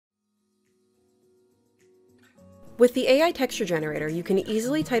With the AI texture generator, you can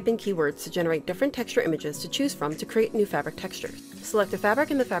easily type in keywords to generate different texture images to choose from to create new fabric textures. Select a fabric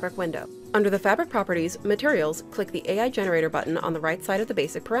in the fabric window. Under the Fabric Properties, Materials, click the AI Generator button on the right side of the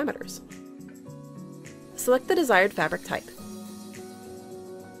basic parameters. Select the desired fabric type.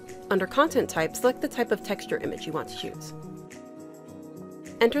 Under Content Type, select the type of texture image you want to choose.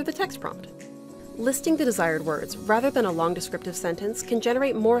 Enter the text prompt. Listing the desired words rather than a long descriptive sentence can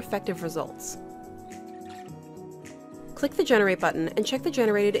generate more effective results. Click the Generate button and check the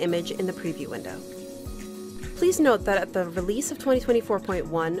generated image in the preview window. Please note that at the release of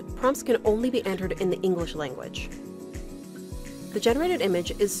 2024.1, prompts can only be entered in the English language. The generated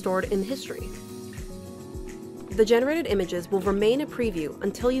image is stored in history. The generated images will remain a preview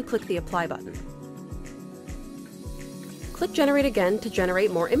until you click the Apply button. Click Generate again to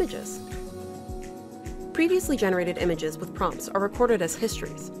generate more images. Previously generated images with prompts are recorded as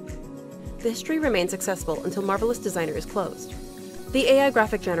histories. The history remains accessible until Marvelous Designer is closed. The AI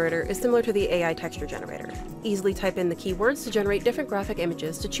graphic generator is similar to the AI texture generator. Easily type in the keywords to generate different graphic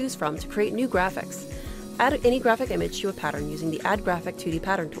images to choose from to create new graphics. Add any graphic image to a pattern using the Add Graphic 2D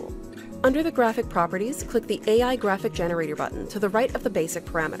Pattern tool. Under the Graphic Properties, click the AI Graphic Generator button to the right of the basic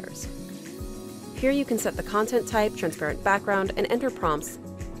parameters. Here you can set the content type, transparent background, and enter prompts.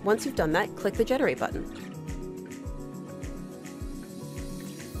 Once you've done that, click the Generate button.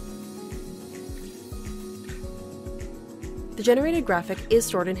 The generated graphic is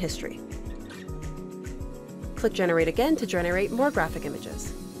stored in history. Click Generate again to generate more graphic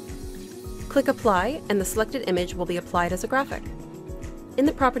images. Click Apply, and the selected image will be applied as a graphic. In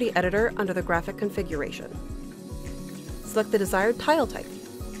the Property Editor, under the Graphic Configuration, select the desired tile type.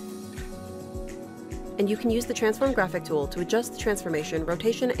 And you can use the Transform Graphic tool to adjust the transformation,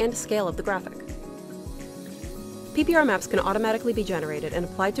 rotation, and scale of the graphic. PBR maps can automatically be generated and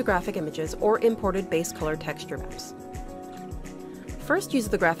applied to graphic images or imported base color texture maps. First, use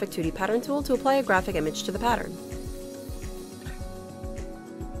the Graphic 2D Pattern tool to apply a graphic image to the pattern.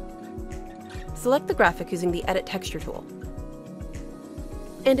 Select the graphic using the Edit Texture tool.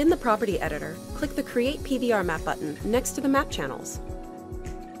 And in the Property Editor, click the Create PBR Map button next to the map channels.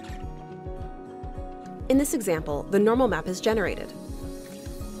 In this example, the normal map is generated.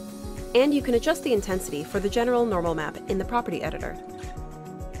 And you can adjust the intensity for the general normal map in the Property Editor.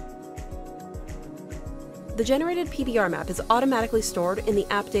 The generated PBR map is automatically stored in the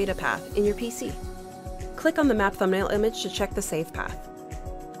app data path in your PC. Click on the map thumbnail image to check the save path.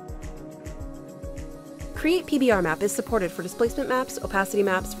 Create PBR map is supported for displacement maps, opacity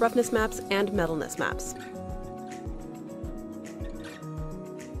maps, roughness maps, and metalness maps.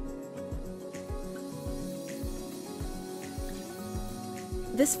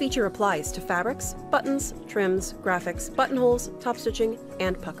 This feature applies to fabrics, buttons, trims, graphics, buttonholes, top stitching,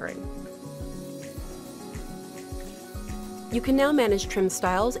 and puckering. You can now manage trim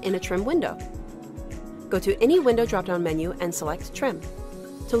styles in a trim window. Go to any window drop-down menu and select Trim.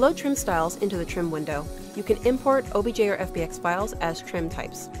 To load trim styles into the trim window, you can import OBJ or FBX files as trim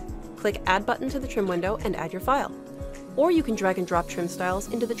types. Click Add button to the trim window and add your file. Or you can drag and drop trim styles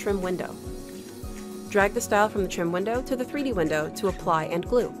into the trim window. Drag the style from the trim window to the 3D window to apply and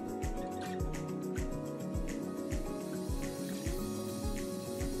glue.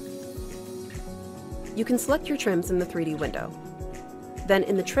 You can select your trims in the 3D window. Then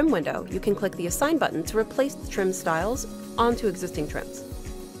in the trim window, you can click the Assign button to replace the trim styles onto existing trims.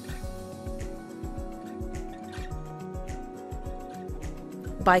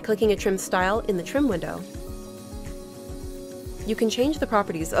 By clicking a trim style in the trim window, you can change the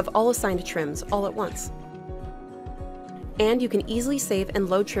properties of all assigned trims all at once. And you can easily save and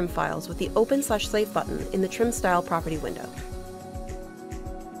load trim files with the Open/Save button in the Trim Style property window.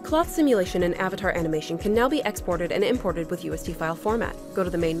 Cloth simulation and avatar animation can now be exported and imported with USD file format. Go to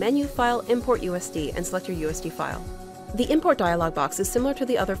the main menu, File, Import USD, and select your USD file. The Import dialog box is similar to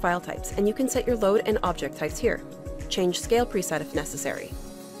the other file types, and you can set your load and object types here. Change Scale preset if necessary.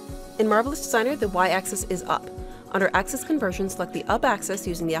 In Marvelous Designer, the Y-axis is up. Under Axis Conversion, select the up axis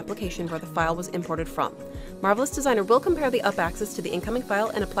using the application where the file was imported from. Marvelous Designer will compare the up axis to the incoming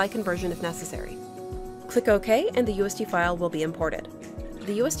file and apply conversion if necessary. Click OK, and the USD file will be imported.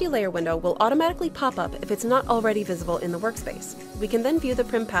 The USD layer window will automatically pop up if it's not already visible in the workspace. We can then view the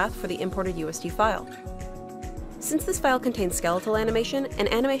prim path for the imported USD file. Since this file contains skeletal animation, an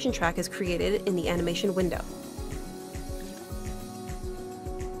animation track is created in the animation window.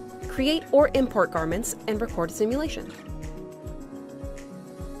 Create or import garments and record a simulation.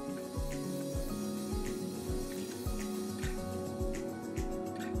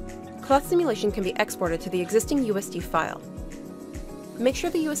 Cloth simulation can be exported to the existing USD file. Make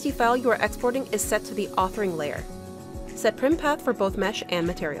sure the USD file you are exporting is set to the authoring layer. Set Prim Path for both mesh and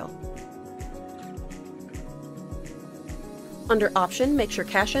material. Under Option, make sure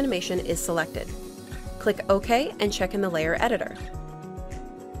Cache Animation is selected. Click OK and check in the Layer Editor.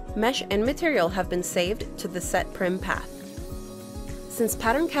 Mesh and material have been saved to the Set Prim Path. Since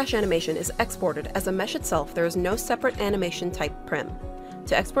Pattern Cache Animation is exported as a mesh itself, there is no separate animation type prim.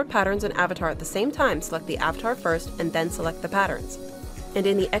 To export patterns and avatar at the same time, select the avatar first and then select the patterns. And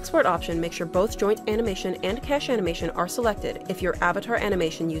in the Export option, make sure both Joint Animation and Cache Animation are selected if your avatar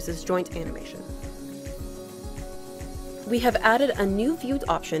animation uses Joint Animation. We have added a new Viewed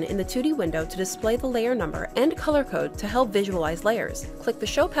option in the 2D window to display the layer number and color code to help visualize layers. Click the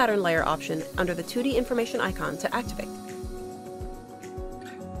Show Pattern Layer option under the 2D information icon to activate.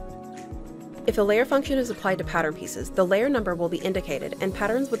 If a layer function is applied to pattern pieces, the layer number will be indicated and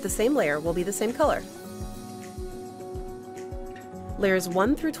patterns with the same layer will be the same color. Layers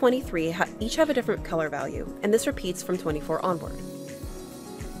 1 through 23 each have a different color value, and this repeats from 24 onward.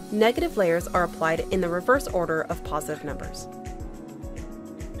 Negative layers are applied in the reverse order of positive numbers.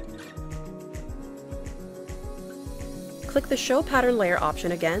 Click the Show Pattern Layer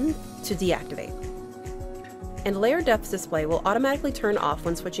option again to deactivate. And Layer Depth display will automatically turn off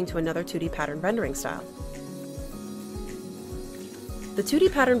when switching to another 2D pattern rendering style. The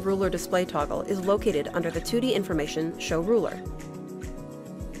 2D pattern ruler display toggle is located under the 2D information Show Ruler.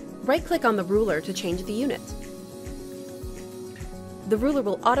 Right-click on the ruler to change the unit. The ruler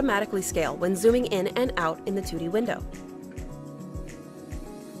will automatically scale when zooming in and out in the 2D window.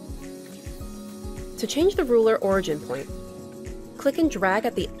 To change the ruler origin point, click and drag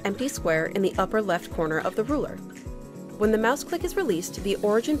at the empty square in the upper left corner of the ruler. When the mouse click is released, the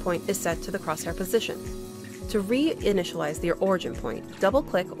origin point is set to the crosshair position. To re-initialize the origin point,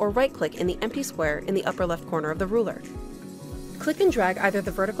 double-click or right-click in the empty square in the upper left corner of the ruler. Click and drag either the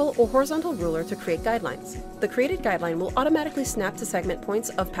vertical or horizontal ruler to create guidelines. The created guideline will automatically snap to segment points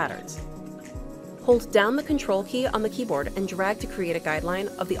of patterns. Hold down the Control key on the keyboard and drag to create a guideline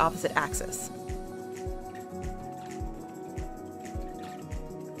of the opposite axis.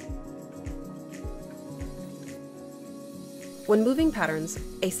 When moving patterns,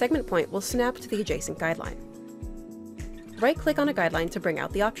 a segment point will snap to the adjacent guideline. Right-click on a guideline to bring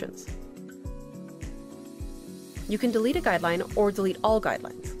out the options. You can delete a guideline or delete all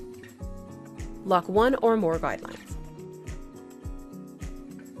guidelines. Lock one or more guidelines.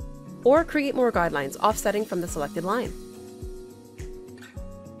 Or create more guidelines offsetting from the selected line.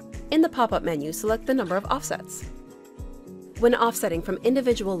 In the pop-up menu, select the number of offsets. When offsetting from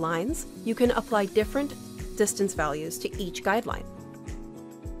individual lines, you can apply different distance values to each guideline.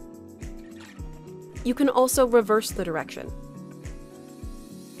 You can also reverse the direction,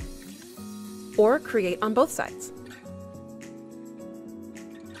 or create on both sides.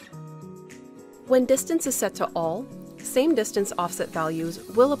 When distance is set to all, same distance offset values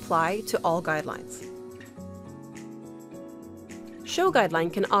will apply to all guidelines. Show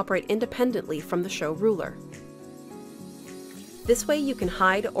Guideline can operate independently from the Show Ruler. This way you can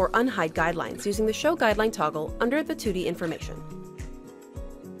hide or unhide guidelines using the Show Guideline toggle under the 2D information.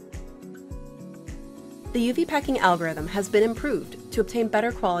 The UV packing algorithm has been improved to obtain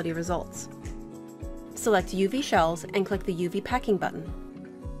better quality results. Select UV shells and click the UV packing button.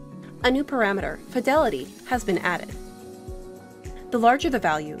 A new parameter, Fidelity, has been added. The larger the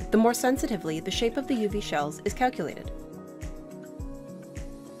value, the more sensitively the shape of the UV shells is calculated.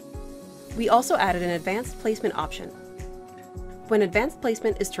 We also added an Advanced Placement option. When Advanced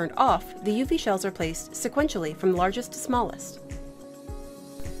Placement is turned off, the UV shells are placed sequentially from largest to smallest.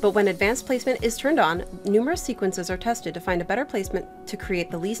 But when Advanced Placement is turned on, numerous sequences are tested to find a better placement to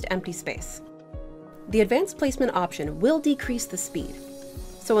create the least empty space. The Advanced Placement option will decrease the speed,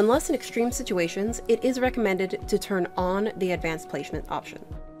 so unless in extreme situations, it is recommended to turn on the Advanced Placement option.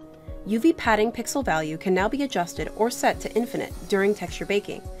 UV padding pixel value can now be adjusted or set to infinite during texture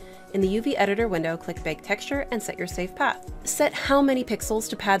baking. In the UV editor window, click Bake Texture and set your save path. Set how many pixels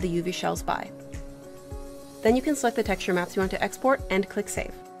to pad the UV shells by. Then you can select the texture maps you want to export and click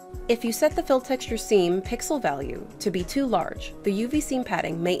Save. If you set the Fill Texture Seam pixel value to be too large, the UV seam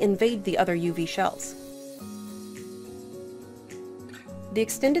padding may invade the other UV shells. The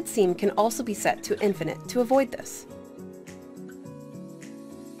extended seam can also be set to infinite to avoid this.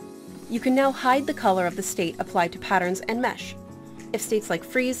 You can now hide the color of the state applied to patterns and mesh. If states like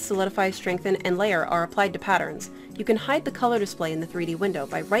freeze, solidify, strengthen, and layer are applied to patterns, you can hide the color display in the 3D window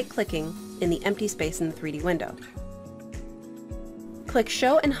by right-clicking in the empty space in the 3D window. Click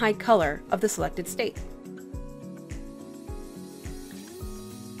Show and Hide Color of the selected state.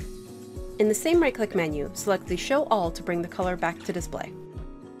 In the same right-click menu, select the Show All to bring the color back to display.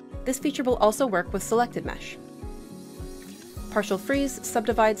 This feature will also work with selected mesh. Partial freeze,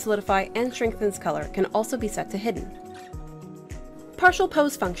 subdivide, solidify, and shrink thins color can also be set to hidden. Partial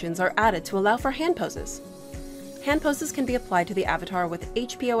pose functions are added to allow for hand poses. Hand poses can be applied to the avatar with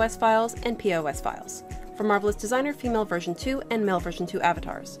HPOS files and POS files for Marvelous Designer Female version 2 and Male version 2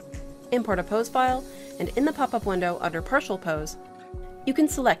 avatars. Import a pose file, and in the pop-up window under Partial Pose, you can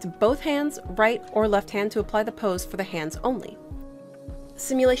select both hands, right or left hand, to apply the pose for the hands only.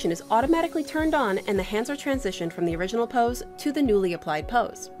 Simulation is automatically turned on and the hands are transitioned from the original pose to the newly applied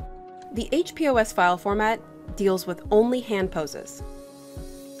pose. The HPOS file format deals with only hand poses.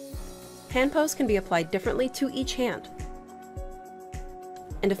 Hand pose can be applied differently to each hand.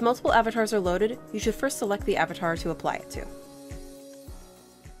 And if multiple avatars are loaded, you should first select the avatar to apply it to.